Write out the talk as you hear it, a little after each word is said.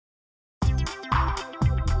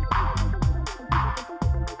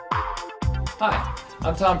Hi,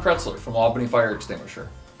 I'm Tom Pretzler from Albany Fire Extinguisher,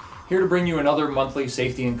 here to bring you another monthly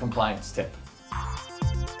safety and compliance tip.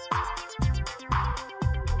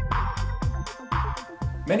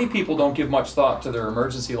 Many people don't give much thought to their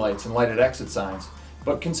emergency lights and lighted exit signs,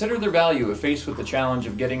 but consider their value if faced with the challenge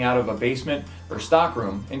of getting out of a basement or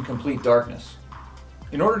stockroom in complete darkness.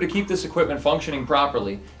 In order to keep this equipment functioning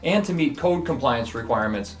properly and to meet code compliance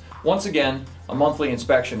requirements, once again, a monthly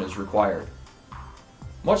inspection is required.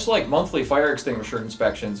 Much like monthly fire extinguisher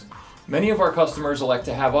inspections, many of our customers elect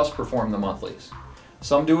to have us perform the monthlies.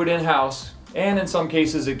 Some do it in-house, and in some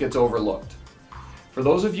cases it gets overlooked. For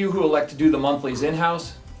those of you who elect to do the monthlies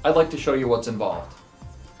in-house, I'd like to show you what's involved.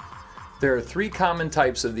 There are three common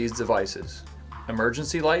types of these devices: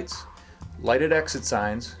 emergency lights, lighted exit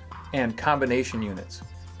signs, and combination units.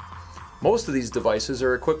 Most of these devices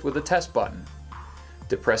are equipped with a test button.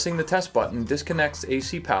 Depressing the test button disconnects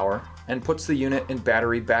AC power and puts the unit in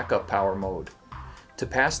battery backup power mode. To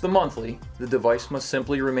pass the monthly, the device must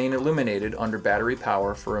simply remain illuminated under battery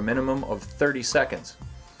power for a minimum of 30 seconds.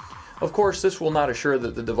 Of course, this will not assure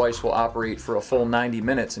that the device will operate for a full 90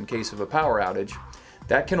 minutes in case of a power outage.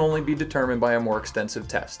 That can only be determined by a more extensive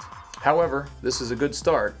test. However, this is a good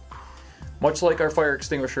start. Much like our fire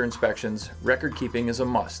extinguisher inspections, record keeping is a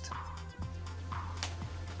must.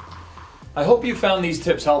 I hope you found these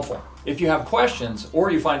tips helpful. If you have questions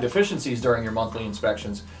or you find deficiencies during your monthly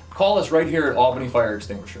inspections, call us right here at Albany Fire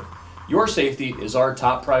Extinguisher. Your safety is our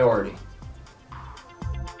top priority.